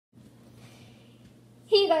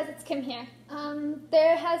Hey guys, it's Kim here.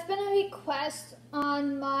 There has been a request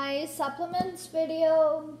on my supplements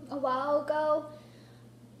video a while ago,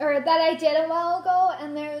 or that I did a while ago,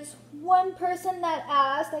 and there's one person that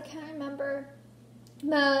asked, I can't remember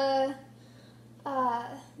the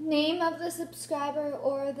name of the subscriber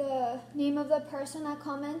or the name of the person that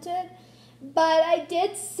commented, but I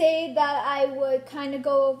did say that I would kind of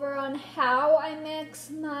go over on how I mix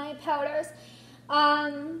my powders.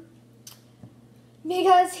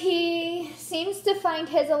 Because he seems to find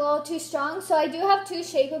his a little too strong. So I do have two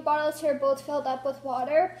shaker bottles here, both filled up with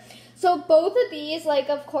water. So both of these, like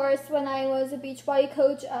of course when I was a Beachbody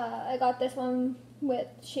coach, I got this one with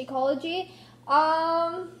Shakeology.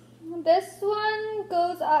 This one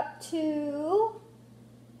goes up to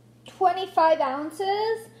 25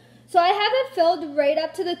 ounces. So I have it filled right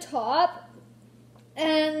up to the top.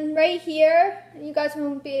 And right here, you guys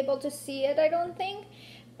won't be able to see it, I don't think.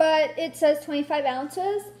 But it says 25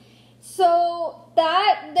 ounces. So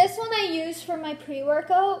this one I use for my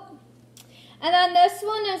pre-workout. And then this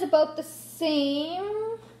one is about the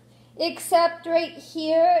same, except right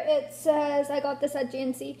here it says, I got this at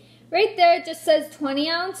GNC. Right there it just says 20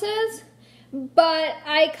 ounces. But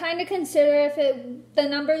I kind of consider if the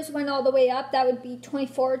numbers went all the way up, that would be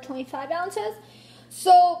 24 or 25 ounces.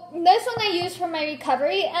 So this one I use for my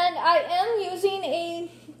recovery, and I am using a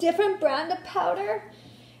different brand of powder.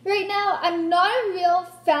 Right now, I'm not a real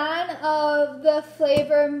fan of the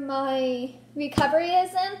flavor my recovery is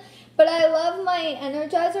in, but I love my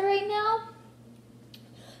Energizer right now.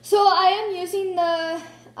 So I am using the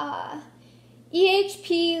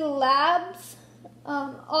EHP Labs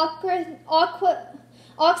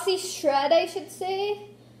Oxy Shred, I should say,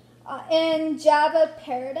 in Java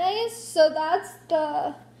Paradise. So that's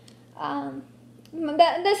the,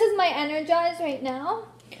 this is my Energize right now.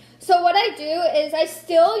 So what I do is I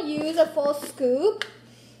still use a full scoop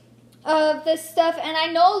of this stuff, and I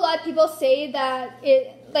know a lot of people say that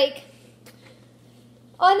it, like,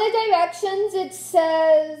 on the directions it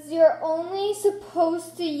says you're only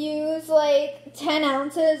supposed to use like 10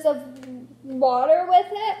 ounces of water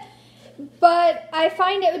with it, but I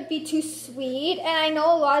find it would be too sweet, and I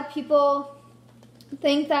know a lot of people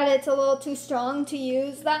think that it's a little too strong to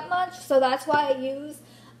use that much, so that's why I use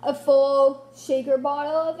a full shaker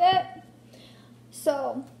bottle of it.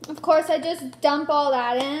 So, of course, I just dump all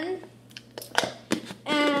that in.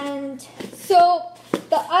 And so,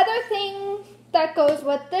 the other thing that goes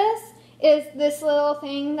with this is this little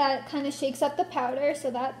thing that kind of shakes up the powder, so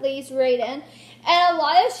that lays right in. And a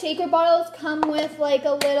lot of shaker bottles come with like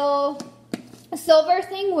a little silver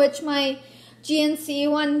thing, which my GNC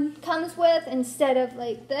one comes with instead of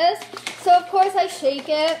like this. So, of course, I shake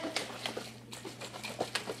it.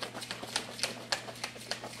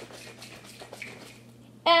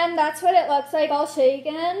 And that's what it looks like all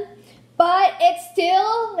shaken. But it's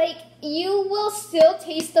still, like, you will still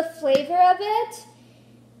taste the flavor of it,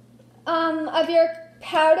 of your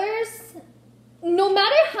powders. No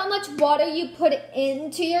matter how much water you put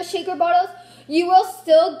into your shaker bottles, you will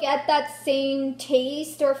still get that same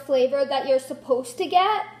taste or flavor that you're supposed to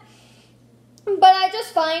get. But I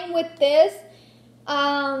just find with this,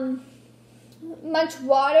 much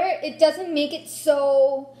water, it doesn't make it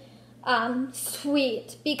so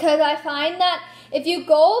sweet, because I find that if you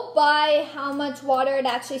go by how much water it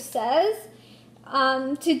actually says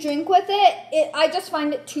to drink with it, I just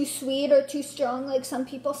find it too sweet or too strong, like some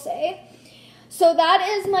people say. So that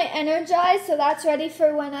is my Energize. So that's ready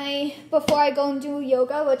for before I go and do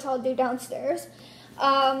yoga, which I'll do downstairs.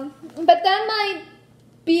 But then my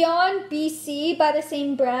Beyond BC by the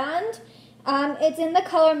same brand, it's in the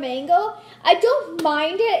color mango. I don't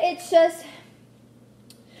mind it. It's just,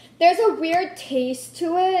 there's a weird taste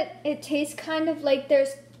to it. It tastes kind of like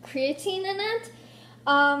there's creatine in it.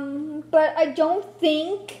 But I don't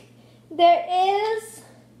think there is.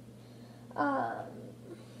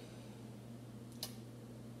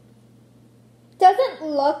 Doesn't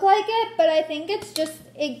look like it, but I think it's just,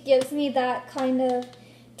 it gives me that kind of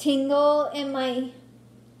tingle in my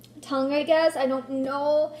tongue, I guess. I don't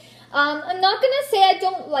know. I'm not going to say I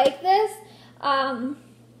don't like this.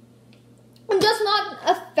 I'm just not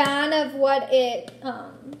a fan of what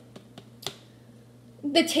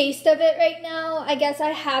the taste of it right now. I guess I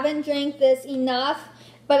haven't drank this enough,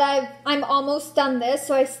 but I'm almost done this,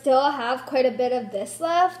 so I still have quite a bit of this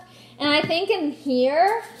left. And I think in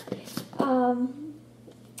here,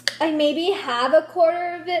 I maybe have a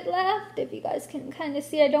quarter of it left, if you guys can kind of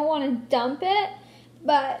see. I don't want to dump it,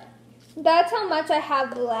 but that's how much I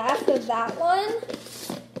have left of that one.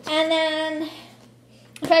 And then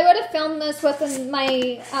if I would have filmed this with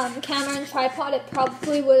my camera and tripod, it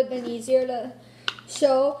probably would have been easier to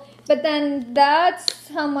show. But then that's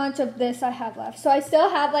how much of this I have left. So I still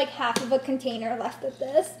have like half of a container left of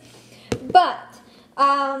this. But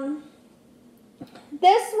this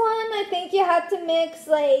one, I think you have to mix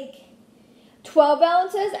like 12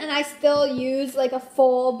 ounces, and I still use like a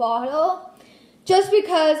full bottle just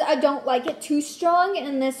because I don't like it too strong,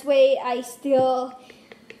 and this way I still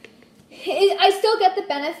get the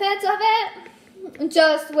benefits of it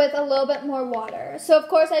just with a little bit more water. So of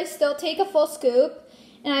course I still take a full scoop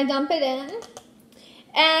and I dump it in,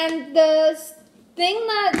 and the thing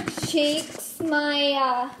that shakes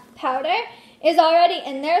my powder is already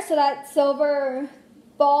in there, so that silver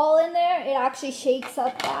ball in there, it actually shakes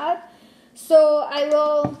up that. So I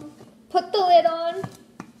will put the lid on,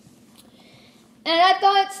 and I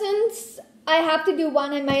thought since I have to do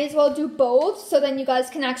one, I might as well do both, so then you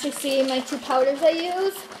guys can actually see my two powders I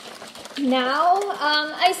use. Now,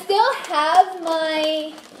 I still have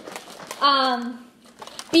my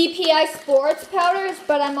BPI Sports powders,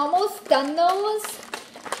 but I'm almost done those.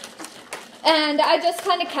 And I just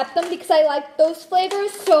kind of kept them because I like those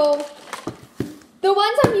flavors. So the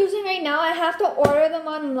ones I'm using right now, I have to order them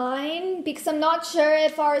online because I'm not sure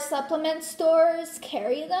if our supplement stores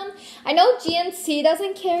carry them. I know GNC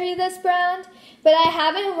doesn't carry this brand, but I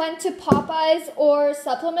haven't went to Popeyes or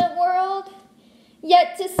Supplement World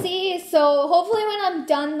yet to see. So hopefully when I'm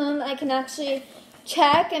done them, I can actually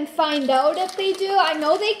check and find out if they do.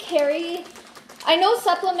 I know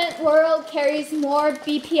Supplement World carries more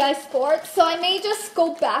BPI Sports, so I may just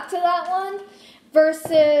go back to that one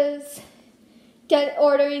versus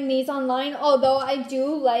ordering these online, although I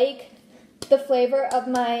do like the flavor of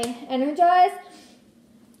my Energize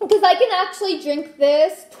because I can actually drink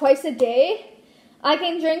this twice a day. I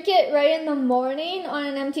can drink it right in the morning on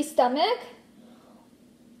an empty stomach,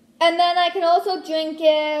 and then I can also drink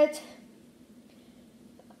it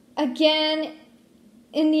again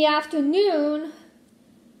in the afternoon,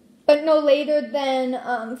 but no later than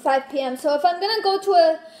 5 p.m. So if I'm going to go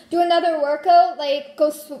to do another workout, like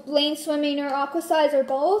go lane swimming or aquasize or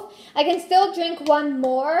both, I can still drink one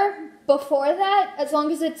more before that, as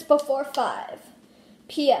long as it's before 5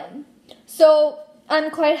 p.m. So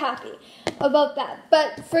I'm quite happy about that.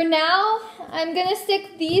 But for now, I'm going to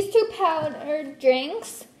stick these two powdered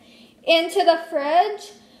drinks into the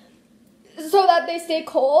fridge so that they stay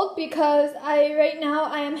cold, because right now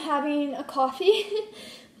I am having a coffee.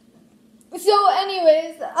 So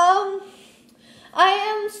anyways, I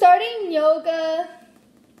am starting yoga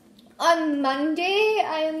on Monday.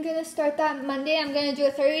 I am going to start that Monday. I'm going to do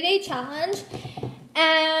a 30-day challenge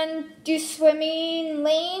and do swimming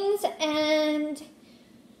lanes, and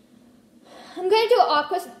I'm going to do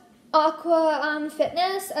aqua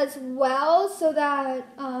fitness as well, so that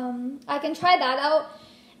I can try that out.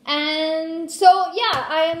 And so yeah,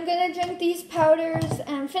 I am going to drink these powders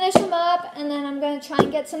and finish them up, and then I'm going to try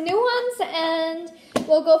and get some new ones, and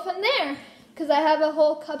we'll go from there. Because I have a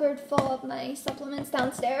whole cupboard full of my supplements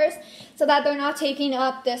downstairs, so that they're not taking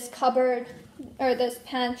up this cupboard or this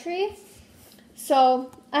pantry. So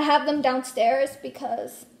I have them downstairs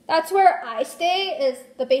because that's where I stay, is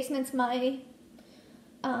the basement's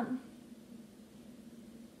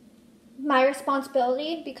my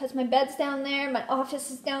responsibility, because my bed's down there, my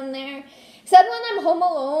office is down there. Except when I'm home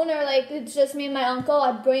alone or like it's just me and my uncle,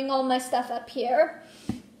 I bring all my stuff up here.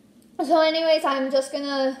 So anyways, I'm just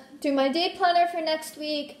gonna do my day planner for next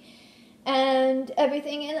week and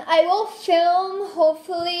everything, and I will film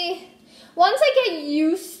hopefully once I get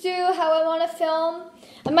used to how I want to film.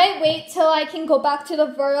 I might wait till I can go back to the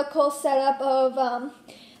vertical setup of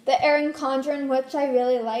the Erin Condren, which I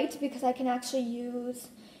really liked because I can actually use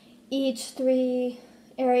each 3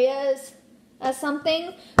 areas as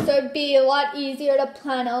something, so it'd be a lot easier to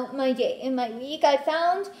plan out my day and my week. I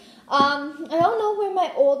found I don't know where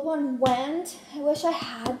my old one went. I wish I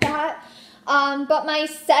had that. But my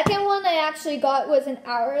second one I actually got was an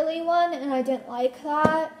hourly one, and I didn't like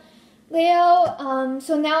that layout.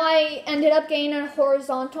 So now I ended up getting a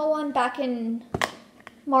horizontal one back in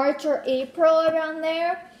March or April, around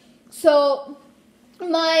there. So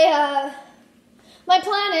my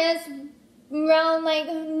plan is around like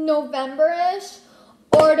November-ish,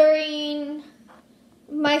 ordering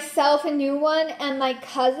myself a new one and my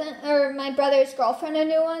cousin or my brother's girlfriend a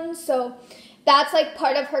new one. So that's like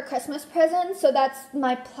part of her Christmas present. So that's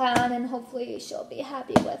my plan, and hopefully she'll be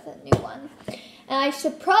happy with a new one. And I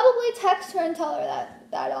should probably text her and tell her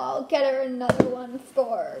that I'll get her another one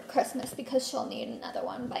for Christmas, because she'll need another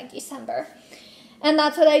one by December. And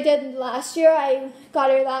that's what I did last year. I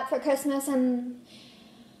got her that for Christmas, and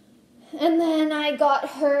then I got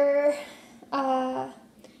her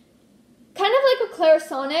kind of like a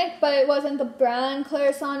Clarisonic, but it wasn't the brand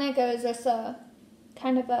Clarisonic. It was just a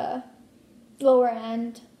kind of a lower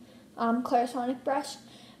end Clarisonic brush.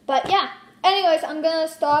 But yeah, anyways, I'm gonna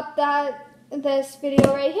stop this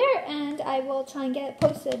video right here, and I will try and get it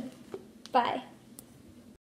posted. Bye.